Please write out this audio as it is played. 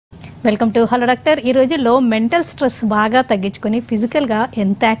Welcome to hello doctor. ఈ రోజుల్లో mental stress బాగా తగ్గించుకొని ఫిజికల్గా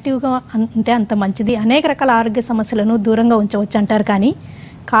ఎంత యాక్టివ్గా ఉంటే అంత మంచిది. అనేక రకాల ఆరోగ్య సమస్యలను దూరంగా ఉంచవచ్చు అంటారు. కానీ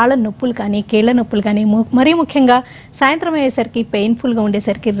కాళ్ళ నొప్పులు కానీ కీళ్ళ నొప్పులు కానీ మరీ ముఖ్యంగా సాయంత్రం అయ్యేసరికి పెయిన్ఫుల్గా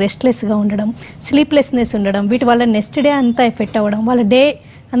ఉండేసరికి రెస్ట్లెస్గా ఉండడం, స్లీప్లెస్నెస్ ఉండడం, వీటి వల్ల నెక్స్ట్ డే అంతా ఎఫెక్ట్ అవ్వడం, వాళ్ళ డే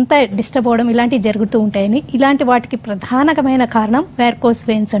అంతా డిస్టర్బ్ అవ్వడం ఇలాంటివి జరుగుతూ ఉంటాయని, ఇలాంటి వాటికి ప్రధానమైన కారణం వారికోస్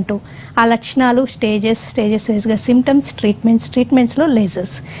వెయిన్స్ అంటూ ఆ లక్షణాలు స్టేజెస్ వైజ్గా సిమ్టమ్స్, ట్రీట్మెంట్స్లో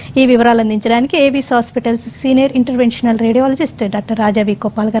లేజర్స్. ఈ వివరాలు అందించడానికి Avis hospitals senior interventional radiologist doctor రాజా వి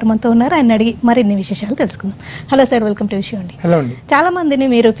కొప్పాల గారు మనతో ఉన్నారు. ఆయన అడిగి మరిన్ని విశేషాలు తెలుసుకుందాం. హలో సార్, వెల్కమ్ టు విషయం అండి. హలో అండి. చాలా మందిని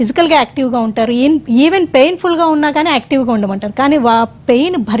మీరు ఫిజికల్గా యాక్టివ్గా ఉంటారు, ఈవెన్ పెయిన్ఫుల్గా ఉన్నా కానీ యాక్టివ్గా ఉండమంటారు. కానీ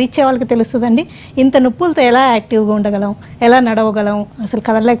పెయిన్ భరించే వాళ్ళకి తెలుస్తుందండి ఇంత నొప్పులతో ఎలా యాక్టివ్గా ఉండగలం, ఎలా నడవగలం, అసలు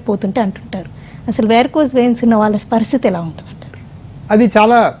కదలలేకపోతుంటే అంటుంటారు. అసలు వారికోస్ వెయిన్స్ ఉన్న వాళ్ళ పరిస్థితి ఎలా ఉంటుంది అంటారు? అది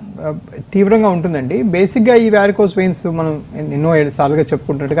చాలా తీవ్రంగా ఉంటుందండి. బేసిక్గా ఈ వారికోస్ వెయిన్స్ మనం ఎన్నో సార్లుగా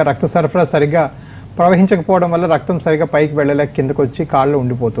చెప్పుకుంటున్నట్టుగా రక్త సరఫరా సరిగ్గా ప్రవహించకపోవడం వల్ల రక్తం సరిగ్గా పైకి వెళ్ళలేక కిందకు వచ్చి కాళ్ళు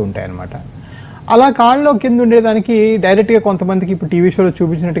ఉండిపోతూ ఉంటాయి అన్నమాట. అలా కాళ్ళలో కింద ఉండేదానికి డైరెక్ట్గా కొంతమందికి ఇప్పుడు టీవీ షోలో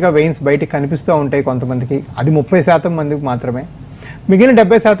చూపించినట్టుగా వెయిన్స్ బయటికి కనిపిస్తూ ఉంటాయి కొంతమందికి. అది 30% మందికి మాత్రమే. మిగిలిన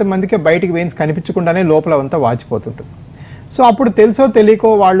 70% మందికి బయటికి వెయిన్స్ కనిపించకుండానే లోపల అంతా వాచిపోతుంటుంది. సో అప్పుడు తెలుసో తెలియకో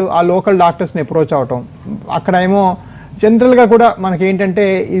వాళ్ళు ఆ లోకల్ డాక్టర్స్ని అప్రోచ్ అవటం. అక్కడ ఏమో జనరల్గా కూడా మనకి ఏంటంటే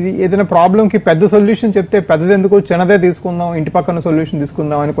ఇది ఏదైనా ప్రాబ్లంకి పెద్ద సొల్యూషన్ చెప్తే పెద్దది ఎందుకు, చిన్నదే తీసుకుందాం, ఇంటి పక్కన సొల్యూషన్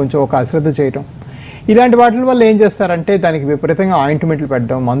తీసుకుందాం అని కొంచెం ఒక అశ్రద్ధ చేయటం. ఇలాంటి వాటి వల్ల ఏం చేస్తారంటే దానికి విపరీతంగా ఆయింట్మెంట్లు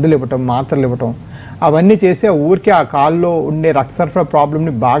పెట్టడం, మందులు ఇవ్వటం, మాత్రలు ఇవ్వటం, అవన్నీ చేసి ఆ ఊరికి ఆ కాల్లో ఉండే రక్త సరఫరా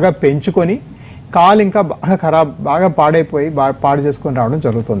ప్రాబ్లమ్ని బాగా పెంచుకొని కాలు ఇంకా బాగా పాడైపోయి పాడు చేసుకొని రావడం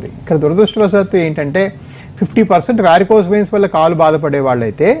జరుగుతుంది. ఇక్కడ దురదృష్టవశాత్తు ఏంటంటే 50% వారికోస్ వెయిన్స్ వల్ల కాలు బాధపడే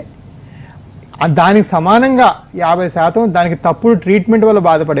వాళ్ళైతే దానికి సమానంగా 50% దానికి తప్పుడు ట్రీట్మెంట్ వల్ల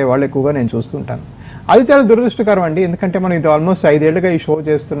బాధపడే వాళ్ళు ఎక్కువగా నేను చూస్తుంటాను. అది చాలా దురదృష్టకరం అండి. ఎందుకంటే మనం ఇది ఆల్మోస్ట్ 5 ఏళ్ళుగా ఈ షో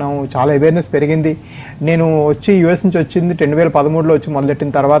చేస్తున్నాము, చాలా అవేర్నెస్ పెరిగింది. నేను వచ్చి యూఎస్ నుంచి వచ్చింది 2013లో వచ్చి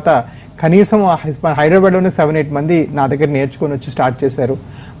మొదలెట్టిన తర్వాత కనీసం హైదరాబాద్లోనే 7-8 మంది నా దగ్గర నేర్చుకొని వచ్చి స్టార్ట్ చేశారు.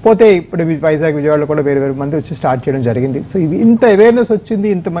 పోతే ఇప్పుడు వైజాగ్, విజయవాడలో కూడా వేరే మంది వచ్చి స్టార్ట్ చేయడం జరిగింది. సో ఇవి ఇంత అవేర్నెస్ వచ్చింది,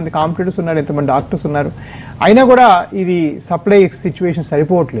 ఇంతమంది కాంపిటేటర్స్ ఉన్నారు, ఇంతమంది డాక్టర్స్ ఉన్నారు, అయినా కూడా ఇది సప్లై సిచ్యువేషన్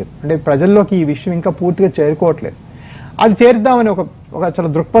సరిపోవట్లేదు. అంటే ప్రజల్లోకి ఈ విషయం ఇంకా పూర్తిగా చేరుకోవట్లేదు. అది చేరుద్దామని ఒక చాలా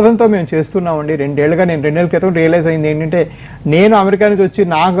దృక్పథంతో మేము చేస్తున్నామండి. 2 ఏళ్ల క్రితం రియలైజ్ అయింది ఏంటంటే నేను అమెరికా నుంచి వచ్చి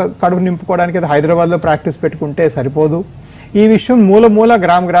నా కడుపు నింపుకోవడానికి అది హైదరాబాద్లో ప్రాక్టీస్ పెట్టుకుంటే సరిపోదు. ఈ విషయం మూల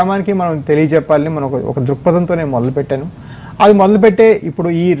గ్రామానికి మనం తెలియజెప్పాలని మనం ఒక దృక్పథంతో నేను మొదలుపెట్టాను. అది మొదలుపెట్టే ఇప్పుడు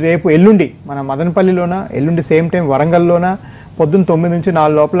ఈ రేపు ఎల్లుండి మన మదనపల్లిలోన, ఎల్లుండి సేమ్ టైం వరంగల్లోన పొద్దున్న 9 నుంచి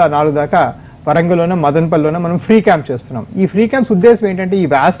 4 లోపల 4 దాకా వరంగల్లోన, మదనపల్లిలోన మనం ఫ్రీ క్యాంప్ చేస్తున్నాం. ఈ ఫ్రీ క్యాంప్స్ ఉద్దేశం ఏంటంటే ఈ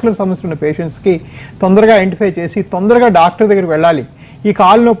వాస్కులర్ సమస్యలు ఉన్న పేషెంట్స్కి తొందరగా ఐడెంటిఫై చేసి తొందరగా డాక్టర్ దగ్గరికి వెళ్ళాలి. ఈ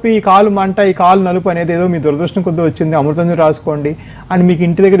కాలు నొప్పి, ఈ కాలు మంట, ఈ కాలు నలుపు అనేది ఏదో మీ దురదృష్టం కొద్దిగా వచ్చింది, అమృతం రాసుకోండి అని మీకు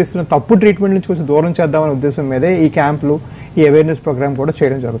ఇంటి దగ్గర ఇస్తున్న తప్పు ట్రీట్మెంట్ నుంచి కొంచెం దూరం చేద్దామనే ఉద్దేశం మీదే ఈ క్యాంపులు, ఈ అవేర్నెస్ ప్రోగ్రామ్ కూడా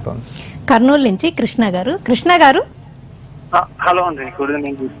చేయడం జరుగుతుంది. కర్నూలు నుంచి కృష్ణ గారు హలో అండి, గుడ్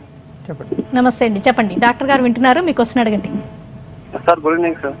ఈవినింగ్. చెప్పండి. నమస్తే అండి, చెప్పండి. డాక్టర్ గారు వింటున్నారు, మీకు వస్తున్న అడగండి. Sir good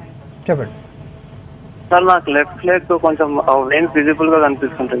evening sir. చెప్పండి సార్, నాకు లెఫ్ట్ లెగ్ కొంచెం వెయిన్స్ విజిబుల్ గా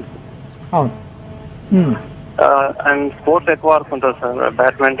కనిపిస్తుంటాయి. అవును. అండ్ స్పోర్ట్స్ ఎక్కువ ఆడుతుంటారు sir,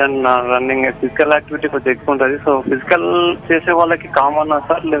 badminton, running, physical activity కొంచెం ఎక్కువ ఉంటుంది. సో ఫిజికల్ చేసే వాళ్ళకి కామన్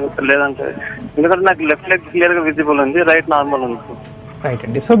సార్ లేదంటే, ఎందుకంటే నాకు లెఫ్ట్ లెగ్ క్లియర్ గా విజిబుల్ ఉంది, రైట్ నార్మల్ ఉంది. రైట్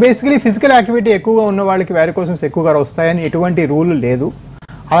అండి. సో బేసికలీ ఫిజికల్ యాక్టివిటీ ఎక్కువగా ఉన్న వాళ్ళకి వారికోస్ వెయిన్స్ ఎక్కువగా వస్తాయని ఎటువంటి రూల్ లేదు,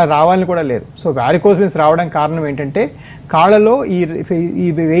 అలా రావాలని కూడా లేదు. సో వారికోస్ వెయిన్స్ రావడానికి కారణం ఏంటంటే కాళ్ళలో ఈ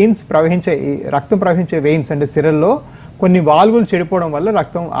వెయిన్స్ ప్రవహించే, ఈ రక్తం ప్రవహించే వెయిన్స్ అంటే సిరల్లో కొన్ని వాల్వులు చెడిపోవడం వల్ల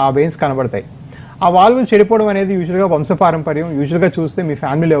రక్తం ఆ వెయిన్స్ కనబడతాయి. ఆ వాల్వులు చెడిపోవడం అనేది యూజువల్గా వంశపారంపర్యం, యూజువల్గా చూస్తే మీ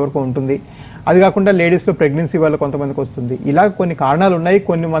ఫ్యామిలీలో ఎవరికో ఉంటుంది. అది కాకుండా లేడీస్లో ప్రెగ్నెన్సీ వల్ల కొంతమందికి వస్తుంది. ఇలా కొన్ని కారణాలు ఉన్నాయి,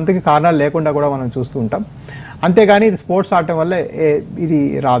 కొన్ని మందికి కారణాలు లేకుండా కూడా మనం చూస్తూ ఉంటాం. అంతేగాని ఇది స్పోర్ట్స్ ఆడటం వల్ల ఇది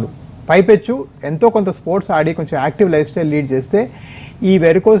రాదు. పైపెచ్చు ఎంతో కొంత స్పోర్ట్స్ ఆడి కొంచెం యాక్టివ్ లైఫ్ స్టైల్ లీడ్ చేస్తే ఈ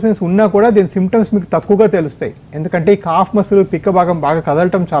వెరికోస్ వెయిన్స్ ఉన్నా కూడా దీని సిమ్టమ్స్ మీకు తక్కువగా తెలుస్తాయి. ఎందుకంటే ఈ కాఫ్ మసిల్, పిక్క భాగం బాగా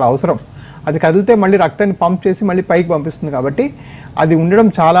కదలటం చాలా అవసరం. అది కదిలితే మళ్ళీ రక్తాన్ని పంప్ చేసి మళ్ళీ పైకి పంపిస్తుంది, కాబట్టి అది ఉండడం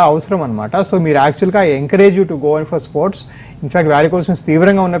చాలా అవసరం అనమాట. సో మీరు యాక్చువల్గా encourage you to go in for sports. In fact varicose veins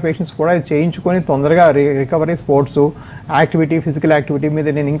తీవ్రంగా ఉన్న పేషెంట్స్ కూడా చేయించుకొని తొందరగా recovery, sports activity, physical activity మీద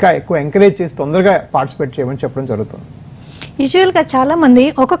నేను ఇంకా ఎక్కువ ఎంకరేజ్ చేసి తొందరగా పార్టిసిపేట్ చేయమని చెప్పడం జరుగుతుంది. యూజువల్గా చాలా మంది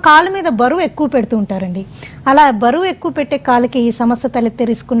ఒక కాలు మీద బరువు ఎక్కువ పెడుతూ ఉంటారండి. అలా బరువు ఎక్కువ పెట్టే కాలుకి ఈ సమస్య తలెత్తే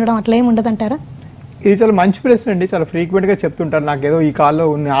రిస్క్ ఉండడం అట్లా ఏమి ఉండదంటారా? ఇది చాలా మంచి ప్రశ్న అండి. చాలా ఫ్రీక్వెంట్గా చెప్తుంటారు, నాకు ఏదో ఈ కాల్లో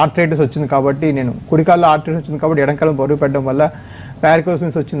ఉన్న ఆర్థరైటిస్ వచ్చింది కాబట్టి, నేను కుడి కాల్లో ఆర్థరైటిస్ వచ్చింది కాబట్టి ఎడంకాలం బరువు పెట్టడం వల్ల వారికోస్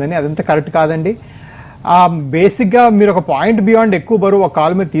వెయిన్స్ వచ్చిందని. అదంతా కరెక్ట్ కాదండి. బేసిక్గా మీరు ఒక పాయింట్ బియాండ్ ఎక్కువ బరువు ఒక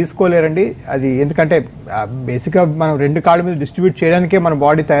కాలు మీద తీసుకోలేరండి. అది ఎందుకంటే బేసిక్గా మనం 2 కాళ్ళ మీద డిస్ట్రిబ్యూట్ చేయడానికే మన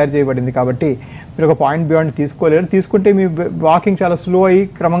బాడీ తయారు చేయబడింది కాబట్టి మీరు ఒక పాయింట్ బియాండ్ తీసుకోలేరు. తీసుకుంటే మీ వాకింగ్ చాలా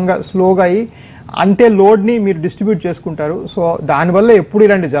క్రమంగా స్లోగా అయ్యి అంతే లోడ్ని మీరు డిస్ట్రిబ్యూట్ చేసుకుంటారు. సో దానివల్ల ఎప్పుడు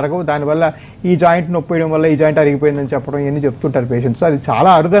ఇలాంటి జరగవు. దానివల్ల ఈ జాయింట్ నొప్పియడం వల్ల ఈ జాయింట్ అరిగిపోయిందని చెప్పడం ఇవన్నీ చెప్తుంటారు పేషెంట్స్. అది చాలా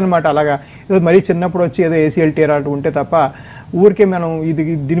అరుదు అనమాట. అలాగా ఏదో మరీ చిన్నప్పుడు వచ్చి ఏదో ఏసీఎల్ టీఆర్ అంటూ ఉంటే తప్ప ఊరికే మనం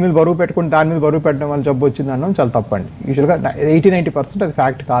దీని మీద బరువు పెట్టుకుని దాని మీద బరువు పెట్టడం వల్ల జబ్బు వచ్చింది అనడం చాలా తప్పండి. యూజువల్గా 80-90% అది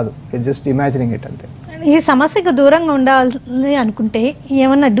ఫ్యాక్ట్ కాదు. ఇట్ జస్ట్ ఇమాజినింగ్ ఇట్ అంతే. ఈ సమస్యకు దూరంగా ఉండాలి అనుకుంటే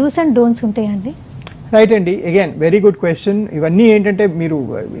ఏమన్నా డూస్ అండ్ డోంట్స్ ఉంటాయండి? రైట్ అండి, అగైన్ వెరీ గుడ్ క్వశ్చన్. ఇవన్నీ ఏంటంటే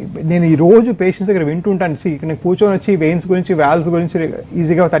నేను ఈ రోజు పేషెంట్స్ దగ్గర వింటుంటాను. ఇక్కడ కూర్చొని వచ్చి వెయిన్స్ గురించి వాల్వ్స్ గురించి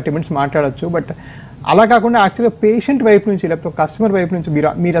ఈజీగా 30 minutes మాట్లాడచ్చు. బట్ అలా కాకుండా యాక్చువల్గా పేషెంట్ వైపు నుంచి లేకపోతే కస్టమర్ వైపు నుంచి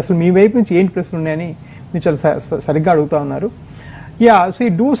మీరు అసలు మీ వైపు నుంచి ఏంటి ప్రశ్నలు ఉన్నాయని మీరు చాలా సరిగ్గా అడుగుతూ ఉన్నారు. సో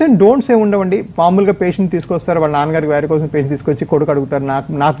ఈ డూస్ అండ్ డోంట్స్ ఏమి ఉండవండి. మామూలుగా పేషెంట్ తీసుకొస్తారు, వాళ్ళ నాన్నగారికి వేరే కోసం పేషెంట్ తీసుకొచ్చి కొడుకు అడుగుతారు,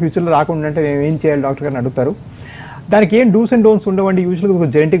 నాకు ఫ్యూచర్లో రాకుండా అంటే నేను ఏం చేయాలి డాక్టర్ గారిని అడుగుతారు. దానికి ఏం డూస్ అండ్ డోంట్స్ ఉండవండి. యూజువల్గా ఒక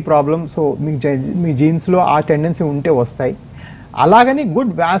జెనెటిక్ ప్రాబ్లమ్. సో మీ జీన్స్లో ఆ టెండెన్సీ ఉంటే వస్తాయి. అలాగని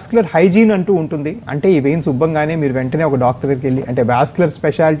గుడ్ వాస్కులర్ హైజీన్ అంటూ ఉంటుంది. అంటే ఈ వెయిన్స్ ఉబ్బంగానే మీరు వెంటనే ఒక డాక్టర్ దగ్గరికి వెళ్ళి, అంటే వాస్కులర్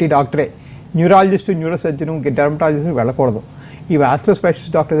స్పెషాలిటీ డాక్టరే, న్యూరాలజిస్ట్, న్యూరోసర్జన్, డెర్మటాలజిస్ట్ వెళ్ళకూడదు. ఈ వాస్కులర్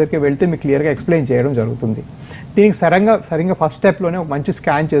స్పెషలిస్ట్ డాక్టర్ దగ్గరికి వెళ్తే మీకు క్లియర్గా ఎక్స్ప్లెయిన్ చేయడం జరుగుతుంది. దీనికి సరిగ్గా ఫస్ట్ స్టెప్లోనే ఒక మంచి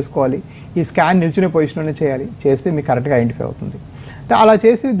స్కాన్ చేసుకోవాలి. ఈ స్కాన్ నిల్చునే పొజిషన్లోనే చేయాలి. చేస్తే మీకు కరెక్ట్గా ఐడెంటిఫై అవుతుంది. అలా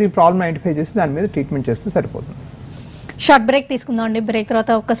చేసి దీని ప్రాబ్లమ్ ఐడెంటిఫై చేసి దాని మీద ట్రీట్మెంట్ చేస్తే సరిపోతుంది. షార్ట్ బ్రేక్ తీసుకుందాం అండి. బ్రేక్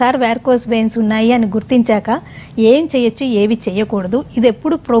తర్వాత ఒక్కసారి వారికోస్ వెయిన్స్ ఉన్నాయి అని గుర్తించాక ఏం చేయొచ్చు, ఏవి చేయకూడదు, ఇది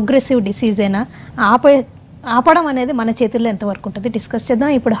ఎప్పుడు ప్రోగ్రెసివ్ డిసీజేనా, ఆపడం అనేది మన చేతుల్లో ఎంతవరకు ఉంటుంది డిస్కస్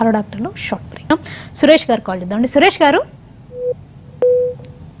చేద్దాం. ఇప్పుడు హలో డాక్టర్లో షార్ట్ బ్రేక్. సురేష్ గారు కాల్ చేద్దాం అండి. సురేష్ గారు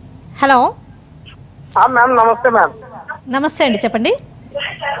హలో. మ్యామ్ నమస్తే. మ్యామ్ నమస్తే అండి, చెప్పండి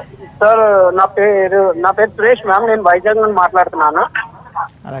సార్. నా పేరు సురేష్ మ్యామ్. నేను వైజాగ్ నుండి మాట్లాడుతున్నాను.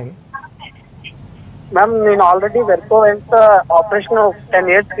 అలాగే మ్యామ్, నేను ఆల్రెడీ వెరికోస్ ఆపరేషన్ 10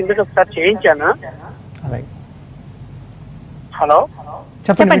 years కింద ఒకసారి చేయించాను. అలాగే హలో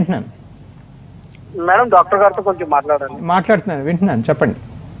చెప్పండి. మేడం, డాక్టర్ గారితో కొంచెం మాట్లాడుతున్నాను, వింటున్నాను, చెప్పండి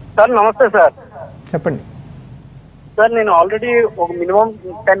సార్. నమస్తే సార్. చెప్పండి సార్, నేను ఆల్రెడీ ఒక మినిమం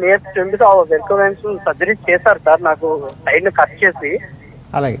 10 years కింద వెరికోస్ సర్జరీ చేశారు సార్, నాకు సైడ్ ని కట్ చేసి.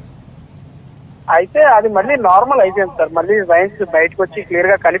 అలాగే అయితే అది మళ్ళీ నార్మల్ అయిపోయింది సార్. మళ్ళీ వైన్స్ బయటకు వచ్చి క్లియర్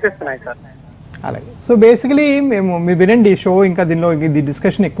గా కనిపిస్తున్నాయి సార్. అలాగే. సో బేసికలీ మీరు వినండి షో, ఇంకా దీనిలో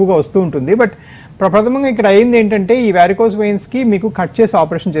డిస్కషన్ ఎక్కువగా వస్తూ ఉంటుంది. బట్ ప్రథమంగా ఇక్కడ అయింది ఏంటంటే ఈ వారికోస్ వెయిన్స్కి మీకు కట్ చేసి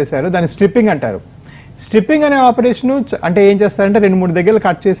ఆపరేషన్ చేశారు. దాన్ని స్ట్రిప్పింగ్ అంటారు. స్ట్రిప్పింగ్ అనే ఆపరేషన్ అంటే ఏం చేస్తారంటే 2-3 దగ్గర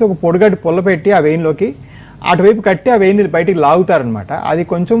కట్ చేసి ఒక పొడిగడ్డి పొల్ల పెట్టి ఆ వెయిన్లోకి అటువైపు కట్టి ఆ వెయిన్ బయటికి లాగుతారనమాట. అది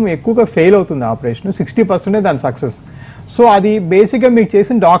కొంచెం ఎక్కువగా ఫెయిల్ అవుతుంది ఆపరేషన్. 60% దాని సక్సెస్. సో అది బేసిక్గా మీకు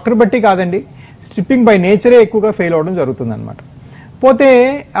చేసిన డాక్టర్ బట్టి కాదండి, స్ట్రిప్పింగ్ బై నేచరే ఎక్కువగా ఫెయిల్ అవ్వడం జరుగుతుంది అనమాట. పోతే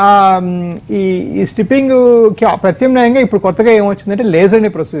ఈ స్ట్రిప్పింగ్కి ప్రత్యామ్నాయంగా ఇప్పుడు కొత్తగా ఏమొచ్చిందంటే లేజర్ అనే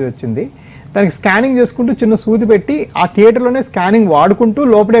ప్రొసీజర్ వచ్చింది. దానికి స్కానింగ్ చేసుకుంటూ చిన్న సూది పెట్టి ఆ థియేటర్లోనే స్కానింగ్ వాడుకుంటూ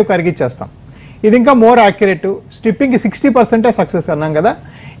లోపలే కరిగిచ్చేస్తాం. ఇది ఇంకా మోర్ యాక్యురేట్. స్ట్రిప్పింగ్కి 60% సక్సెస్ అన్నాం కదా,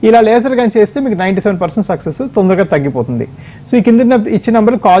 ఇలా లేజర్ కానీ చేస్తే మీకు 97% సక్సెస్ తొందరగా తగ్గిపోతుంది. సో ఈ కింద ఇచ్చిన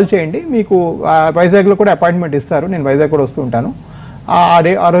నెంబర్కి కాల్ చేయండి. మీకు వైజాగ్లో కూడా అపాయింట్మెంట్ ఇస్తారు. నేను వైజాగ్ కూడా వస్తూ ఉంటాను.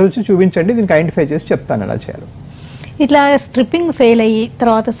 ఆ రోజు వచ్చి చూపించండి, దీనికి ఐడెంటిఫై చేసి చెప్తాను ఎలా చేయాలి. ఇట్లా స్ట్రిప్పింగ్ ఫెయిల్ అయ్యి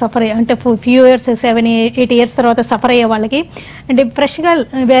తర్వాత సఫర్ అంటే ఫ్యూ ఇయర్స్ 7-8 years తర్వాత సఫర్ అయ్యే వాళ్ళకి అంటే ఫ్రెష్గా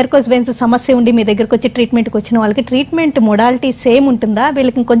వారికోస్ వెయిన్స్ సమస్య ఉండి మీ దగ్గరకు వచ్చి ట్రీట్మెంట్కి వచ్చిన వాళ్ళకి ట్రీట్మెంట్ మోడాలిటీ సేమ్ ఉంటుందా,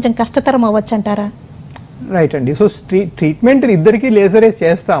 వీళ్ళకి కొంచెం కష్టతరం అవ్వచ్చు అంటారా? రైట్ అండి. సో ట్రీట్మెంట్ ఇద్దరికి లేజరే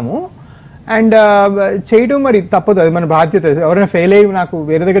చేస్తాము. అండ్ చేయడం మరి తప్పదు, అది మన బాధ్యత. ఎవరైనా ఫెయిల్ అయ్యి నాకు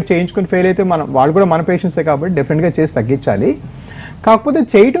వేరే దగ్గర చేయించుకొని ఫెయిల్ అయితే వాళ్ళు కూడా మన పేషెంట్సే కాబట్టి డెఫినెట్గా చేసి తగ్గించాలి. కాకపోతే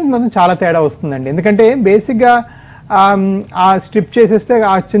చేయడం మాత్రం చాలా తేడా వస్తుందండి. ఎందుకంటే బేసిక్గా ఆ స్ట్రిప్ చేసేస్తే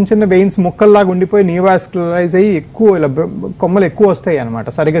ఆ చిన్న వెయిన్స్ ముక్కల్లాగా ఉండిపోయి నియోవాస్కులరైజ్ అయ్యి ఎక్కువ ఇలా కొమ్మలు ఎక్కువ వస్తాయి అనమాట,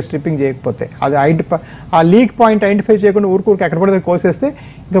 సరిగ్గా స్ట్రిప్పింగ్ చేయకపోతే. అది ఆ లీక్ పాయింట్ ఐడెంటిఫై చేయకుండా ఊరికి ఎక్కడ పడితే కోసేస్తే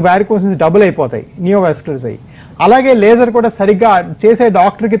ఇంకా వారికోస్ డబుల్ అయిపోతాయి, నియోవాస్కులరైజ్ అయ్యి. అలాగే లేజర్ కూడా సరిగ్గా చేసే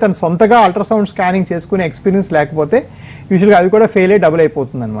డాక్టర్కి తను సొంతగా అల్ట్రాసౌండ్ స్కానింగ్ చేసుకునే ఎక్స్పీరియన్స్ లేకపోతే యూజువల్గా అది కూడా ఫెయిల్ అయ్యి డబుల్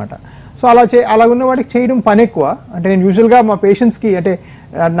అయిపోతుంది అనమాట. సో అలా ఉన్న వాడికి చేయడం పని ఎక్కువ. అంటే నేను యూజువల్గా మా పేషెంట్స్కి అంటే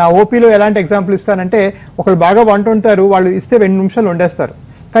నా ఓపీలో ఎలాంటి ఎగ్జాంపుల్ ఇస్తానంటే, ఒకళ్ళు బాగా వంట వండుతారు, వాళ్ళు ఇస్తే 2 నిమిషాలు వండేస్తారు.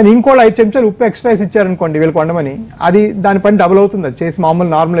 కానీ ఇంకోళ్ళు 5 చెంచాలు ఉప్పు ఎక్స్ట్రా ఇచ్చారనుకోండి వీళ్ళకి వండమని, అది దాని పని డబుల్ అవుతుంది అది చేసి మామూలు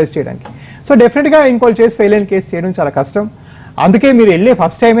నార్మలైజ్ చేయడానికి. సో డెఫినెట్గా ఇంకోళ్ళు చేసి ఫెయిల్ అయిన కేసు చేయడం చాలా కష్టం. అందుకే మీరు వెళ్ళే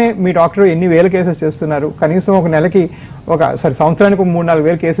ఫస్ట్ టైమే మీ డాక్టర్ ఎన్ని వేల కేసెస్ చేస్తున్నారు, కనీసం ఒక నెలకి సంవత్సరానికి 3-4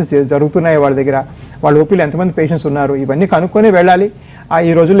 వేల కేసెస్ జరుగుతున్నాయి వాళ్ళ దగ్గర, వాళ్ళ ఓపీలో ఎంతమంది పేషెంట్స్ ఉన్నారు, ఇవన్నీ కనుక్కొని వెళ్ళాలి.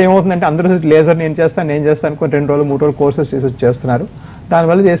 ఈ రోజుల్లో ఏమవుతుందంటే అందరూ లేజర్ నేను చేస్తాను కొన్ని 2 రోజులు 3 రోజులు కోర్సెస్ చేస్తున్నారు.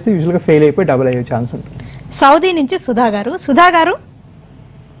 దానివల్ల చేస్తే యూజువల్గా ఫెయిల్ అయిపోయి డబుల్ అయ్యే ఛాన్స్ ఉంటుంది. సౌదీ నుంచి సుధా గారు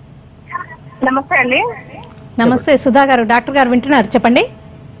నమస్తే అండి. నమస్తే సుధా గారు, డాక్టర్ గారు వింటున్నారు, చెప్పండి.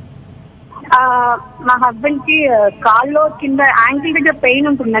 మా హస్బెండ్ కి కాల్లో కింద యాంకిల్ దగ్గర పెయిన్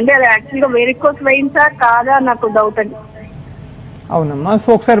ఉంటుందండి. అది యాక్చువల్గా వెరికోస్ వెయిన్సా కాదా నాకు డౌట్ అండి. అవునమ్మా, సో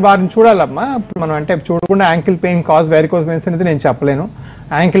ఒకసారి వారిని చూడాలమ్మా. మనం అంటే చూడకుండా ankle pain cause varicose veins అనేది నేను చెప్పలేను.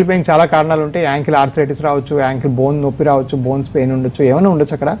 యాంకిల్ పెయిన్ చాలా కారణాలు ఉంటాయి. యాంకిల్ ఆర్థరైటిస్ రావచ్చు, యాంకిల్ బోన్ నొప్పి రావచ్చు, బోన్స్ పెయిన్ ఉండొచ్చు, ఏమైనా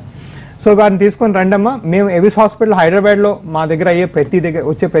ఉండొచ్చు అక్కడ. సో వారిని తీసుకొని రండమ్మా. మేము ఎవిస్ హాస్పిటల్ హైదరాబాద్లో మా దగ్గర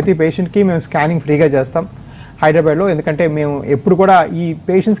వచ్చే ప్రతి పేషెంట్కి మేము స్కానింగ్ ఫ్రీగా చేస్తాం హైదరాబాద్లో. ఎందుకంటే మేము ఎప్పుడు కూడా ఈ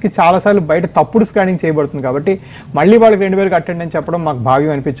పేషెంట్స్కి చాలాసార్లు బయట తప్పుడు స్కానింగ్ చేయబడుతుంది కాబట్టి మళ్ళీ వాళ్ళకి 2000 కట్టండి అని చెప్పడం మాకు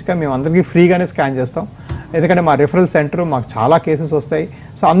భావ్యం అనిపించక మేము అందరికీ ఫ్రీగానే స్కాన్ చేస్తాం. ఎందుకంటే మా రిఫరల్ సెంటర్ మాకు చాలా కేసెస్ వస్తాయి.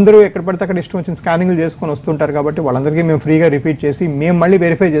 సో అందరూ ఎక్కడ పడితే అక్కడ ఇష్టం వచ్చిన స్కానింగ్లు చేసుకొని వస్తుంటారు కాబట్టి వాళ్ళందరికీ మేము ఫ్రీగా రిపీట్ చేసి మేము మళ్ళీ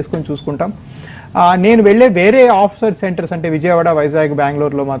వెరిఫై చేసుకొని చూసుకుంటాం. నేను వెళ్ళే వేరే ఆఫ్సైడ్ సెంటర్స్ అంటే విజయవాడ, వైజాగ్,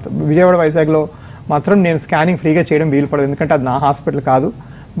 బెంగళూరులో వైజాగ్లో మాత్రం నేను స్కానింగ్ ఫ్రీగా చేయడం వీలు పడదు, ఎందుకంటే అది నా హాస్పిటల్ కాదు.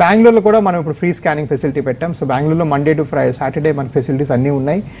 బెంగళూరులో కూడా మనం ఇప్పుడు ఫ్రీ స్కానింగ్ ఫెసిలిటీ పెట్టాం. సో బెంగళూరులో మండే టు ఫ్రైడే, సాటర్డే మన ఫెసిలిటీస్ అన్నీ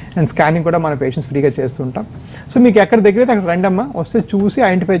ఉన్నాయి. అండ్ స్కానింగ్ కూడా మన పేషెంట్స్ ఫ్రీగా చేస్తుంటాం. సో మీకు ఎక్కడ దగ్గర అక్కడ రండమ్మా, వస్తే చూసి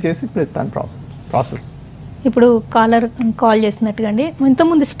ఐడెంటిఫై చేసి పెడతాను ప్రాసెస్. ఇప్పుడు కాల్ చేసినట్టుగా అండి,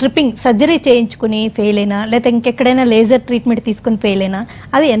 ఇంతకుముందు స్ట్రిప్పింగ్ సర్జరీ చేయించుకుని ఫెయిల్ అయినా లేకపోతే ఇంకెక్కడైనా లేజర్ ట్రీట్మెంట్ తీసుకుని ఫెయిల్ అయినా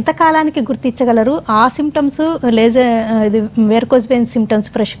అది ఎంత కాలానికి గుర్తించగలరు? ఆ సిమ్టమ్స్ లేజర్ ఇది వెరికోస్ వెయిన్ సిమ్టమ్స్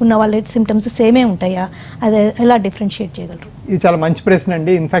ఫ్రెష్గా ఉన్న వాళ్ళ సిమ్టమ్స్ సేమే ఉంటాయా? అది ఎలా డిఫరెన్షియేట్ చేయగలరు? ఇది చాలా మంచి ప్రశ్న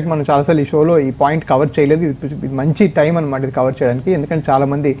అండి. ఇన్ఫాక్ట్ మనం చాలాసార్లు ఈ షోలో ఈ పాయింట్ కవర్ చేయలేదు. ఇది మంచి టైం అనమాట ఇది కవర్ చేయడానికి. ఎందుకంటే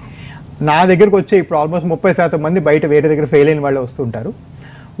చాలామంది నా దగ్గరకు వచ్చే ఇప్పుడు ఆల్మోస్ట్ 30% మంది బయట వేరే దగ్గర ఫెయిల్ అయిన వాళ్ళు వస్తుంటారు.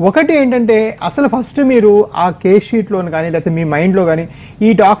 ఒకటి ఏంటంటే అసలు ఫస్ట్ మీరు ఆ కేస్ షీట్లోని కానీ లేకపోతే మీ మైండ్లో కానీ ఈ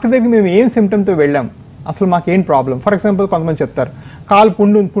డాక్టర్ దగ్గరికి మేము ఏం సిమ్టమ్తో వెళ్ళాం, అసలు మాకేం ప్రాబ్లం. ఫర్ ఎగ్జాంపుల్ కొంతమంది చెప్తారు కాలు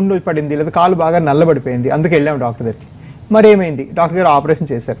పుండు పడింది లేదా కాలు బాగా నల్లబడిపోయింది అందుకు వెళ్ళాం డాక్టర్ దగ్గరికి. మరి ఏమైంది? డాక్టర్ గారు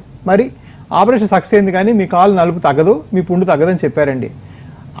ఆపరేషన్ చేశారు, మరి ఆపరేషన్ సక్సెస్ అయింది కానీ మీ కాలు నలుపు తగ్గదు, మీ పుండు తగ్గదని చెప్పారండి.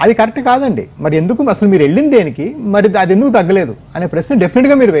 అది కరెక్ట్ కాదండి. మరి ఎందుకు అసలు మీరు వెళ్ళింది దేనికి, మరి అది ఎందుకు తగ్గలేదు అనే ప్రశ్న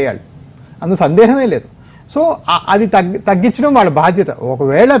డెఫినెట్గా మీరు వేయాలి, అందులో సందేహమే లేదు. సో అది తగ్గించడం వాళ్ళ బాధ్యత.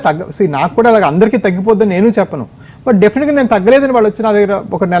 ఒకవేళ నాకు కూడా అలాగ అందరికీ తగ్గిపోద్దని నేను చెప్పను, బట్ డెఫినెట్గా నేను తగ్గలేదని వాళ్ళు వచ్చి నా దగ్గర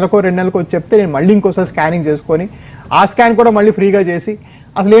ఒక నెలకో 2 నెలలకో చెప్తే నేను మళ్ళీ ఇంకోసారి స్కానింగ్ చేసుకొని ఆ స్కాన్ కూడా మళ్ళీ ఫ్రీగా చేసి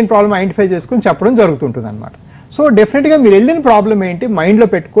అసలు ఏం ప్రాబ్లం ఐడెంటిఫై చేసుకొని చెప్పడం జరుగుతుంటుంది అనమాట. సో డెఫినెట్గా మీరు వెళ్ళిన ప్రాబ్లం ఏంటి మైండ్లో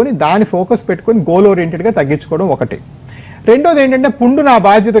పెట్టుకొని దాని ఫోకస్ పెట్టుకొని గోల్ ఓరియంటెడ్గా తగ్గించుకోవడం ఒకటి. రెండోది ఏంటంటే పుండు నా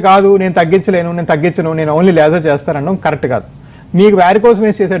బాధ్యత కాదు, నేను తగ్గించను, నేను ఓన్లీ లేజర్ చేస్తానడం కరెక్ట్ కాదు. మీకు వారికోస్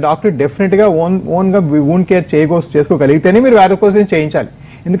వెయిన్స్ చేసే డాక్టర్ డెఫినెట్గా ఓన్గా వూండ్ కేర్ చేసుకోగలిగితేనే మీరు వారికోస్ వెయిన్స్ చేయించాలి.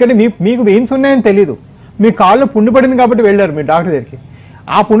 ఎందుకంటే మీకు వెయిన్స్ ఉన్నాయని తెలియదు, మీ కాళ్ళు పుండు పడింది కాబట్టి వెళ్ళారు మీరు డాక్టర్ దగ్గరికి.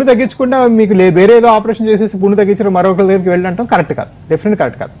 ఆ పుండు తగ్గించకుండా మీకు వేరే ఏదో ఆపరేషన్ చేసేసి పుండు తగ్గించడం మరొకరి దగ్గరికి వెళ్ళడం కరెక్ట్ కాదు, డెఫినెట్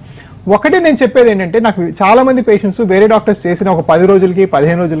కరెక్ట్ కాదు. ఒకటి నేను చెప్పేది ఏంటంటే నాకు చాలా మంది పేషెంట్స్ వేరే డాక్టర్స్ చేసిన ఒక 10 రోజులకి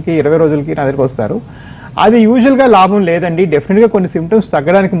 15 రోజులకి 20 రోజులకి నా దగ్గరికి వస్తారు. అది యూజువల్గా లాభం లేదండి. డెఫినెట్గా కొన్ని సిమ్టమ్స్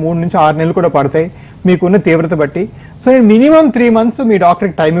తగ్గడానికి 3 నుంచి 6 నెలలు కూడా పడతాయి మీకున్న తీవ్రత బట్టి. సో నేను మినిమం 3 months మీ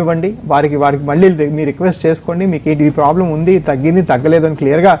డాక్టర్కి టైం ఇవ్వండి, వారికి మళ్ళీ మీ రిక్వెస్ట్ చేసుకోండి, మీకు ఈ ప్రాబ్లం ఉంది, తగ్గింది తగ్గలేదు అని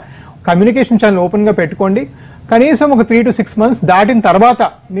క్లియర్గా కమ్యూనికేషన్ ఛానల్ ఓపెన్గా పెట్టుకోండి. కనీసం ఒక 3 to 6 months దాటిన తర్వాత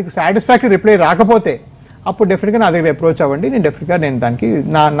మీకు సాటిస్ఫాక్టరీ రిప్లై రాకపోతే అప్పుడు డెఫినెట్గా నా దగ్గర అప్రోచ్ అవ్వండి. నేను దానికి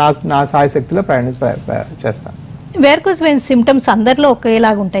నా సాయశక్తిలో చేస్తాను. వెరికోస్ వెయిన్స్ సిమ్టమ్స్ అందరిలో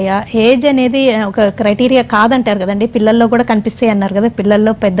ఒకేలాగా ఉంటాయా? ఏజ్ అనేది ఒక క్రైటీరియా కాదంటారు కదండి, పిల్లల్లో కూడా కనిపిస్తాయి అన్నారు కదా,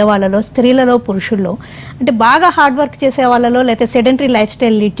 పిల్లల్లో, పెద్దవాళ్ళలో, స్త్రీలలో, పురుషుల్లో, అంటే బాగా హార్డ్ వర్క్ చేసే వాళ్ళలో లేకపోతే సెడెంటరీ లైఫ్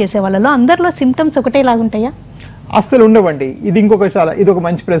స్టైల్ లీడ్ చేసే వాళ్ళలో అందరిలో సిమ్టమ్స్ ఒకటేలాగా ఉంటాయా? అస్సలు ఉండవండి. ఇది ఒక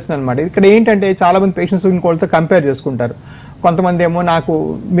మంచి ప్రశ్న అనమాట. ఇక్కడ ఏంటంటే చాలా మంది పేషెంట్స్ ఇంకోళ్ళతో కంపేర్ చేసుకుంటారు. కొంతమంది ఏమో నాకు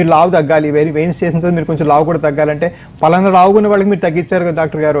మీరు లావు తగ్గాలి, వెయిన్స్ చేసిన తర్వాత మీరు కొంచెం లావు కూడా తగ్గాలంటే పలానా లావుకున్న వాళ్ళకి మీరు తగ్గించారు కదా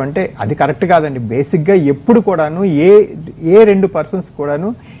డాక్టర్ గారు అంటే అది కరెక్ట్ కాదండి. బేసిక్గా ఎప్పుడు కూడాను ఏ 2 persons కూడాను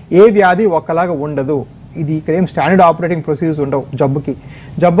ఏ వ్యాధి ఒక్కలాగా ఉండదు. ఇది ఇక్కడ ఏం స్టాండర్డ్ ఆపరేటింగ్ ప్రొసీజర్స్ ఉండవు జబ్బుకి.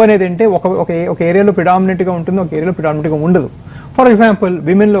 జబ్బు అనేది అంటే ఒక ఏరియాలో ప్రిడామినెంట్గా ఉంటుంది, ఒక ఏరియాలో ప్రిడామినెంట్గా ఉండదు. ఫర్ ఎగ్జాంపుల్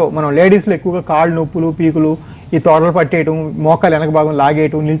విమెన్లో మనం లేడీస్లో ఎక్కువగా కాళ్ళు నొప్పులు, పీకులు, ఈ తొడలు పట్టేయటం, మోకాలు వెనక భాగం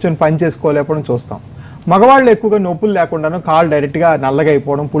లాగేయటం, నిల్చొని పని చేసుకోలేకపోవడం చూస్తాం. మగవాళ్ళు ఎక్కువగా నొప్పులు లేకుండాను కాళ్ళు డైరెక్ట్గా నల్లగా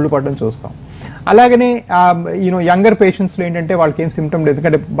అయిపోవడం, పుళ్ళు పడడం చూస్తాం. అలాగనే యంగర్ పేషెంట్స్లో ఏంటంటే వాళ్ళకి ఏం సిమ్టమ్ లేదు,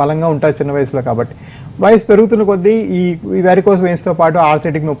 ఎందుకంటే బలంగా ఉంటారు చిన్న వయసులో కాబట్టి. వయసు పెరుగుతున్న కొద్దీ ఈ వెరికోస్ వెయిన్స్తో పాటు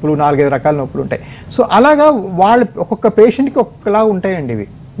ఆర్థరైటిక్ నొప్పులు, 4-5 రకాల నొప్పులు ఉంటాయి. సో అలాగా వాళ్ళు ఒక్కొక్క పేషెంట్కి ఒక్కొక్కలా ఉంటాయండి ఇవి.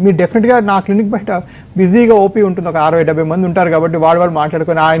 మీరు డెఫినెట్గా నా క్లినిక్ బయట బిజీగా ఓపీ ఉంటుంది, ఒక 60-70 మంది ఉంటారు కాబట్టి వాళ్ళు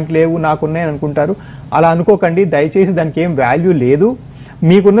మాట్లాడుకొని ఆయనకి లేవు నాకున్నాయని అనుకుంటారు. అలా అనుకోకండి దయచేసి, దానికి ఏం వాల్యూ లేదు.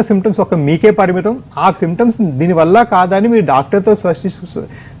 మీకున్న సిమ్టమ్స్ మీకే పరిమితం. ఆ సిమ్టమ్స్ దీనివల్ల కాదని మీరు డాక్టర్తో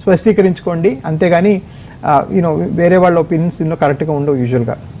స్పష్టీకరించుకోండి. అంతేగాని వేరే వాళ్ళ ఒపీనియన్స్ ఇందులో కరెక్ట్గా ఉండవు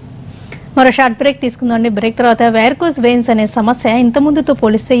యూజువల్గా. మరో షార్ట్ బ్రేక్ తీసుకుందామండి. బ్రేక్ తర్వాత వారికోస్ వెయిన్స్ అనే సమస్య ఇంత ముందుతో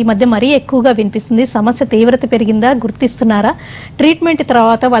పోలిస్తే ఈ మధ్య మరీ ఎక్కువగా వినిపిస్తుంది. సమస్య తీవ్రత పెరిగిందా, గుర్తిస్తున్నారా, ట్రీట్మెంట్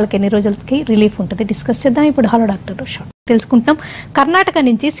తర్వాత వాళ్ళకి ఎన్ని రోజులకి రిలీఫ్ ఉంటుంది, డిస్కస్ చేద్దాం. ఇప్పుడు హలో డాక్టర్ షార్ట్ తెలుసుకుంటున్నాం. కర్ణాటక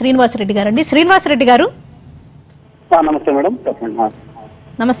నుంచి శ్రీనివాసరెడ్డి గారు అండి. శ్రీనివాసరెడ్డి గారు నమస్తే మేడం.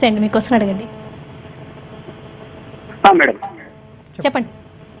 నమస్తే అండి, మీకు క్వశ్చన్ అడగండి. మేడం చెప్పండి.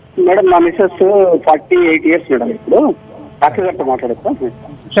 మేడం నా మిస్సెస్ 48 years మేడం. ఇప్పుడు డాక్టర్ గారితో మాట్లాడతా.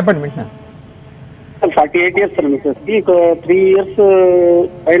 చెప్పండి. వింటున్నా. 48 years సార్ మిస్సెస్ కి. 3 years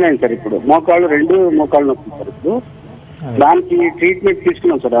పైన అయింది సార్. ఇప్పుడు రెండు మోకాళ్ళు నొప్పి సార్. ఇప్పుడు దానికి ట్రీట్మెంట్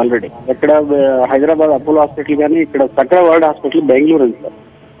తీసుకున్నాం సార్ ఆల్రెడీ. ఎక్కడ హైదరాబాద్ అపోలో హాస్పిటల్ కానీ ఇక్కడ సక్రవాడ హాస్పిటల్ బెంగళూరు ఉంది సార్.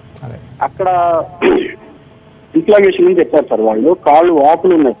 అక్కడ ఇన్ఫ్లమేషన్ అని చెప్పారు సార్ వాళ్ళు. కాళ్ళు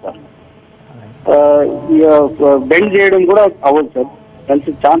వాపులు ఉన్నాయి సార్. బెండ్ చేయడం కూడా అవ్వదు సార్.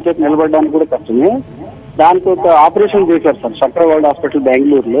 కలిసి ఛాన్స్ అయితే నిలబడడానికి కూడా కష్టమే. దానికి ఒక ఆపరేషన్ చేశారు సార్ చక్రవాడ హాస్పిటల్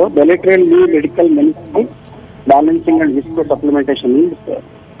బెంగళూరులో. బెలిట్రియల్ medical medicine balancing and visco supplementation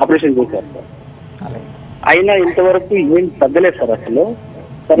operation చేశారు సార్. అయినా ఇంతవరకు ఏం తగ్గలేదు సార్. అసలు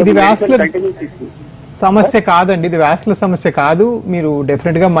ఇది వాస్కులర్ సమస్య కాదండి, ఇది వాస్కులర్ సమస్య కాదు. మీరు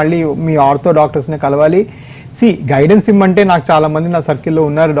డెఫినెట్గా మళ్ళీ మీ ఆర్థో డాక్టర్స్ని కలవాలి. గైడెన్స్ ఇమ్మంటే నాకు చాలా మంది నా సర్కిల్లో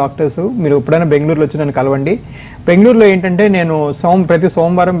ఉన్నారు డాక్టర్స్. మీరు ఎప్పుడైనా బెంగళూరులో వచ్చి నన్ను కలవండి. బెంగళూరులో ఏంటంటే నేను ప్రతి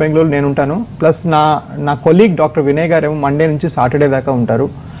సోమవారం బెంగళూరు నేను ఉంటాను. ప్లస్ నా కొలీగ్ డాక్టర్ వినయ్ గారు ఏమో మండే నుంచి సాటర్డే దాకా ఉంటారు.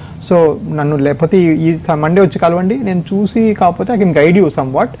 సో నన్ను లేకపోతే ఈ మండే వచ్చి కలవండి. నేను చూసి కాకపోతే I can guide you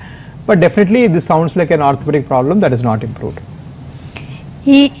some what, but definitely this sounds like an orthopaedic problem that is not improved.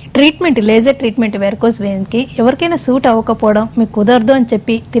 ఈ ట్రీట్మెంట్, లేజర్ ట్రీట్మెంట్ వెరికోస్ వెయిన్కి ఎవరికైనా సూట్ అవ్వకపోవడం, మీకు కుదరదు అని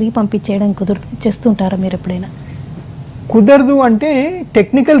చెప్పి తిరిగి పంపించేయడం చేస్తుంటారా మీరు ఎప్పుడైనా? కుదరదు అంటే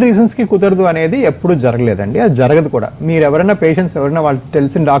టెక్నికల్ రీజన్స్కి కుదరదు అనేది ఎప్పుడు జరగలేదండి, అది జరగదు కూడా. మీరు ఎవరైనా పేషెంట్స్ ఎవరైనా వాళ్ళు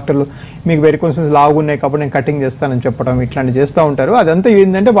తెలిసిన డాక్టర్లు మీకు వెరికోస్ వెయిన్స్ లాగున్నాయి కాబట్టి నేను కటింగ్ చేస్తానని చెప్పడం ఇట్లాంటివి చేస్తూ ఉంటారు. అదంతా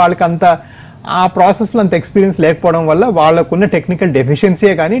ఏంటంటే వాళ్ళకి అంత ఆ ప్రాసెస్లో అంత ఎక్స్పీరియన్స్ లేకపోవడం వల్ల వాళ్ళకున్న టెక్నికల్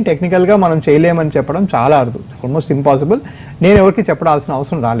డెఫిషియన్సీయే కానీ టెక్నికల్గా మనం చేయలేమని చెప్పడం చాలా అరుదు, ఆల్మోస్ట్ ఇంపాసిబుల్. నేను ఎవరికి చెప్పడాల్సిన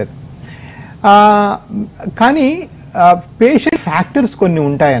అవసరం రాలేదు. కానీ పేషెంట్ ఫ్యాక్టర్స్ కొన్ని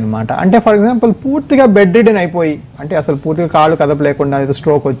ఉంటాయన్నమాట. అంటే ఫర్ ఎగ్జాంపుల్ పూర్తిగా బెడ్ రిడెన్ అయిపోయి, అంటే అసలు పూర్తిగా కాళ్ళు కదపలేకుండా, ఏదో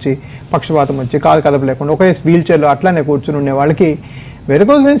స్ట్రోక్ వచ్చి పక్షపాతం వచ్చి కాళ్ళు కదపలేకుండా ఒకే వీల్ చైర్లో అట్లానే కూర్చుని ఉండే వాళ్ళకి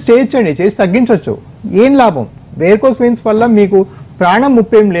వెరికోస్ వెయిన్స్ చేయొచ్చండి, చేసి తగ్గించవచ్చు. ఏం లాభం? వెరికోస్ వెయిన్స్ వల్ల మీకు ప్రాణం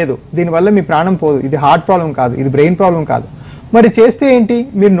ముప్పేం లేదు, దీనివల్ల మీ ప్రాణం పోదు. ఇది హార్ట్ ప్రాబ్లం కాదు, ఇది బ్రెయిన్ ప్రాబ్లం కాదు. మరి చేస్తే ఏంటి?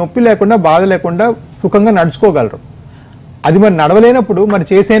 మీరు నొప్పి లేకుండా బాధ లేకుండా సుఖంగా నడుచుకోగలరు. అది మరి నడవలేనప్పుడు మరి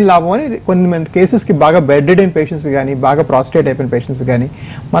చేసేం లాభం అని కొన్ని కేసెస్కి బాగా బెడ్ రిడెన్ పేషెంట్స్ కానీ బాగా ప్రాస్టేట్ అయిపోయిన పేషెంట్స్ కానీ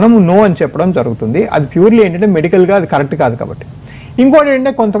మనం నో అని చెప్పడం జరుగుతుంది. అది ప్యూర్లీ ఏంటంటే మెడికల్గా అది కరెక్ట్ కాదు కాబట్టి. ఇంకోటి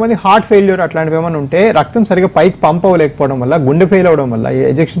ఏంటంటే కొంతమంది హార్ట్ ఫెయిల్యూర్ అట్లాంటివి ఏమైనా ఉంటే రక్తం సరిగా పైకి పంప్ అవ్వలేకపోవడం వల్ల, గుండె ఫెయిల్ అవ్వడం వల్ల,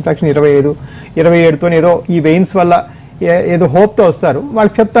 ఎజెక్షన్ ఫ్రాక్షన్ 27తో ఏదో ఈ వెయిన్స్ వల్ల ఏదో హోప్తో వస్తారు.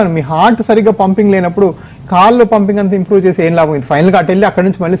 వాళ్ళకి చెప్తాను, మీ హార్ట్ సరిగ్గా పంపింగ్ లేనప్పుడు కాళ్ళు పంపింగ్ అంతా ఇంప్రూవ్ చేసి ఏం లాభం? ఇది ఫైనల్గా అటు వెళ్ళి అక్కడి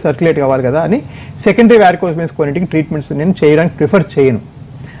నుంచి మళ్ళీ సర్క్యులేట్ కావాలి కదా అని సెకండరీ వారికోస్ వెయిన్స్ కొన్నింటికి ట్రీట్మెంట్స్ నేను చేయడానికి ప్రిఫర్ చేయను.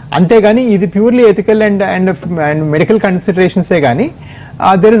 అంతేగాని ఇది ప్యూర్లీ ఎథికల్ అండ్ మెడికల్ కన్సిడరేషన్సే కానీ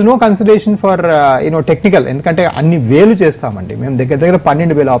there is no consideration for technical. ఎందుకంటే అన్ని వేలు చేస్తామండి మేము, దగ్గర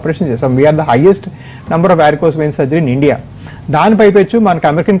 12,000 ఆపరేషన్ చేస్తాం. We are the highest number of varicose vein surgery in India. దానిపై పెచ్చు మనకి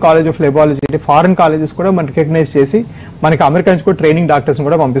అమెరికన్ కాలేజ్ ఆఫ్ లెబాలజీ అంటే ఫారెన్ కాలేజెస్ కూడా మనకి రికగ్నైజ్ చేసి మనకి అమెరికా నుంచి కూడా ట్రైనింగ్ డాక్టర్స్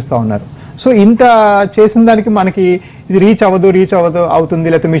కూడా పంపిస్తూ ఉన్నారు. సో ఇంత చేసిన దానికి మనకి ఇది రీచ్ అవుతుంది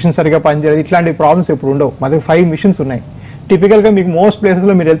లేకపోతే మిషన్ సరిగా పనిచేయదు ఇట్లాంటి ప్రాబ్లమ్స్ ఎప్పుడు ఉండవు. మా దగ్గర 5 మిషన్స్ ఉన్నాయి. టిపికల్గా మీకు మోస్ట్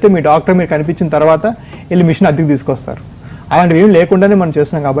ప్లేసెస్లో మీరు వెళ్తే మీ డాక్టర్ మీరు కనిపించిన తర్వాత వెళ్ళి మిషన్ అద్దెకి తీసుకొస్తారు. అలాంటివి ఏం లేకుండానే మనం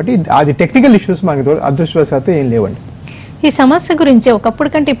చేస్తున్నాం కాబట్టి అది టెక్నికల్ ఇష్యూస్ మనకి అదృష్టవశాత్తు ఏం లేవండి. ఈ సమస్య గురించి ఒకప్పుడు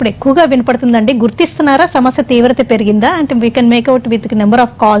కంటే ఇప్పుడు ఎక్కువగా వినపడుతుందండి. గుర్తిస్తున్నారా? సమస్య తీవ్రత పెరిగిందా? అంటే we can make out with number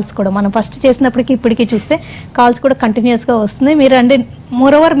of calls కూడా. మనం ఫస్ట్ చేసినప్పటికీ ఇప్పటికీ చూస్తే కాల్స్ కూడా కంటిన్యూస్గా వస్తుంది. మీరు అంటే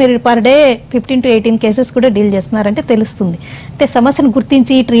మోరోవర్ మీరు పర్ డే 15 to 18 కేసెస్ కూడా డీల్ చేస్తున్నారంటే తెలుస్తుంది. అంటే సమస్యను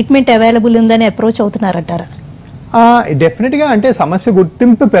గుర్తించి ట్రీట్మెంట్ అవైలబుల్ ఉందని అప్రోచ్ అవుతున్నారంటారా? డెఫినెట్గా అంటే సమస్య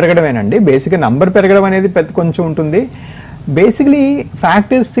గుర్తింపు పెరగడమేనండి. బేసిక్గా నంబర్ పెరగడం అనేది కొంచెం ఉంటుంది. Basically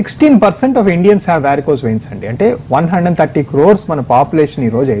fact is 16% of Indians have varicose veins అండి. అంటే 130 crores మన పాపులేషన్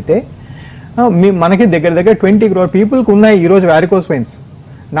ఈరోజు అయితే మనకి దగ్గర 20 crore పీపుల్కి ఉన్నాయి ఈరోజు వారికోస్ వెయిన్స్.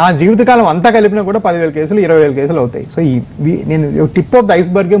 నా జీవితకాలం అంతా కలిపినా కూడా 10,000 కేసులు 20,000 కేసులు అవుతాయి. సో నేను టిప్ ఆఫ్ ద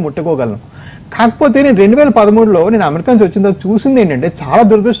ఐస్బర్గే ముట్టుకోగలను. కాకపోతే నేను 2013లో నేను అమెరికా నుంచి వచ్చిన తర్వాత చూసింది ఏంటంటే చాలా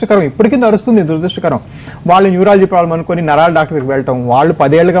దురదృష్టకరం, ఇప్పటికీ నడుస్తుంది దురదృష్టకరం. వాళ్ళు న్యూరాలజీ ప్రాబ్లం అనుకొని నరాల డాక్టర్కి వెళ్ళటం, వాళ్ళు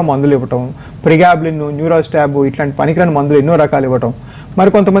 10 ఏళ్ళుగా మందులు ఇవ్వటం, ప్రిగాబ్లిన్, న్యూరోస్టాబ్ ఇట్లాంటి పనికిరాని మందులు ఎన్నో రకాలు ఇవ్వటం. మరి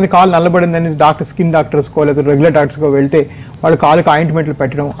కొంతమంది కాలు నల్లబడిందని స్కిన్ డాక్టర్స్కో లేదా రెగ్యులర్ డాక్టర్స్కో వెళ్తే వాళ్ళు కాలుకి ఆయింట్మెంట్లు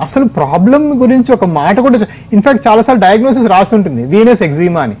పెట్టడం. అసలు ప్రాబ్లం గురించి ఒక మాట కూడా, ఇన్ఫాక్ట్ చాలాసార్లు డయాగ్నోసిస్ రాసి ఉంటుంది వీనస్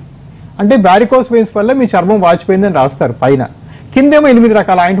ఎగ్జిమా అని. అంటే వారికోస్ వెయిన్స్ వల్ల మీ చర్మం వాచిపోయిందని రాస్తారు పైన, కిందేమో 8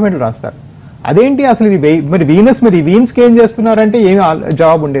 రకాల ఆయింట్మెంట్లు రాస్తారు. అదేంటి అసలు ఇది మరి వీన్స్కి ఏం చేస్తున్నారంటే ఏమీ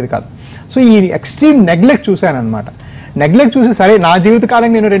జవాబు ఉండేది కాదు. సో ఈ ఎక్స్ట్రీమ్ నెగ్లెక్ట్ చూశాను అనమాట. నెగ్లెక్ట్ చూసి సరే నా జీవితకాలం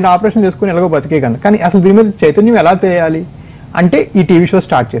నేను 2 ఆపరేషన్ చేసుకుని ఎలాగో బతికేయగలను, కానీ అసలు దీని మీద చైతన్యం ఎలా తేయాలి అంటే ఈ టీవీ షో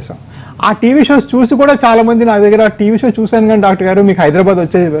స్టార్ట్ చేసాం. ఆ టీవీ షోస్ చూసి కూడా చాలా మంది నా దగ్గర టీవీ షో చూశాను కానీ డాక్టర్ గారు మీకు హైదరాబాద్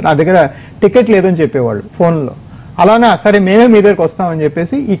వచ్చే నా దగ్గర టికెట్ లేదని చెప్పేవాళ్ళు ఫోన్లో. అలానా సరే మేమే మీ దగ్గరకు వస్తామని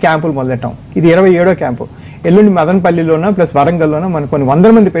చెప్పేసి ఈ క్యాంపులు మొదలెట్టాం. ఇది 27వ క్యాంపు. ఎల్లుండి మదనపల్లిలోన ప్లస్ వరంగల్లోన మనకు కొన్ని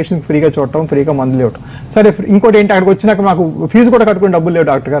 100 మంది పేషెంట్స్ ఫ్రీగా చూడటం, ఫ్రీగా మందులు ఇవ్వటం. సరే ఇంకోటి ఏంటి, అక్కడికి వచ్చినాక మాకు ఫీజు కూడా కట్టుకుని డబ్బులు లేవు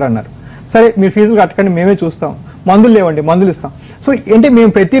డాక్టర్ గారు అన్నారు. సరే మీరు ఫీజులు కట్టకండి, మేమే చూస్తాం, మందులు లేవండి మందులు ఇస్తాం. సో అంటే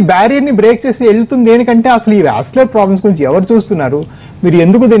మేము ప్రతి బ్యారియర్ని బ్రేక్ చేసి వెళ్తుంది దేనికంటే అసలు ఈ వాస్కులర్ ప్రాబ్లమ్స్ గురించి ఎవరు చూస్తున్నారు, మీరు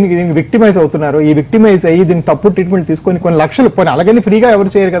ఎందుకు దీనికి విక్టిమైజ్ అవుతున్నారు, ఈ విక్టిమైజ్ అయ్యి దీనికి తప్పు ట్రీట్మెంట్ తీసుకొని కొన్ని లక్షలు పోనీ అలాగని ఫ్రీగా ఎవరు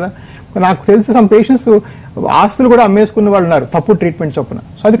చేయరు కదా. నాకు తెలిసి సమ్ పేషెంట్స్ ఆస్తులు కూడా అమ్మేసుకున్న వాళ్ళు ఉన్నారు తప్పు ట్రీట్మెంట్ చొప్పున.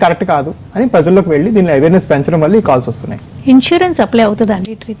 సో అది కరెక్ట్ కాదు అని ప్రజల్లోకి వెళ్ళి దీన్ని అవేర్నెస్ పెంచడం వల్ల ఈ కాల్స్ వస్తున్నాయి. ఇన్సూరెన్స్ అప్లై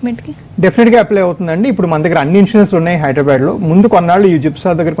అవుతుందండి ట్రీట్మెంట్కి? డెఫినెట్గా అప్లై అవుతుందండి. ఇప్పుడు మన దగ్గర అన్ని ఇన్సూరెన్స్ ఉన్నాయి హైదరాబాద్లో. ముందు కొన్నాళ్ళు ఈ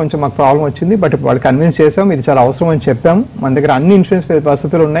జిప్సా దగ్గర కొంచెం మాకు ప్రాబ్లం వచ్చింది, బట్ వాళ్ళు కన్విన్స్ చేసాం ఇది చాలా అవసరం అని చెప్పాము. మన దగ్గర అన్ని ఇన్సూరెన్స్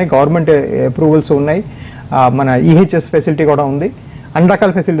వసతులు ఉన్నాయి, గవర్నమెంట్ అప్రూవల్స్ ఉన్నాయి, మన ఈహెచ్ఎస్ ఫెసిలిటీ కూడా ఉంది, అన్ని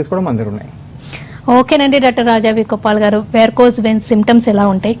రకాల ఫెసిలిటీస్ కూడా మన దగ్గర ఉన్నాయి. ఓకేనండి డాక్టర్ రాజా వి కొప్పాల్ గారు, వారికోస్ వెయిన్స్ సిమ్టమ్స్ ఎలా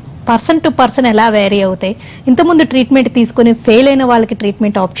ఉంటాయి, పర్సన్ టు పర్సన్ ఎలా వేరీ అవుతాయి, ఇంతకుముందు ట్రీట్మెంట్ తీసుకుని ఫెయిల్ అయిన వాళ్ళకి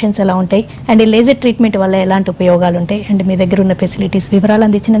ట్రీట్మెంట్ ఆప్షన్స్ ఎలా ఉంటాయి, అండ్ లేజర్ ట్రీట్మెంట్ వల్ల ఎలాంటి ఉపయోగాలు ఉంటాయి, అండ్ మీ దగ్గర ఉన్న ఫెసిలిటీస్ వివరాలు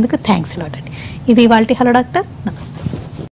అందించినందుకు థ్యాంక్స్ అలాట్ అండి. ఇది ఇవాల్టి హలో డాక్టర్, నమస్తే.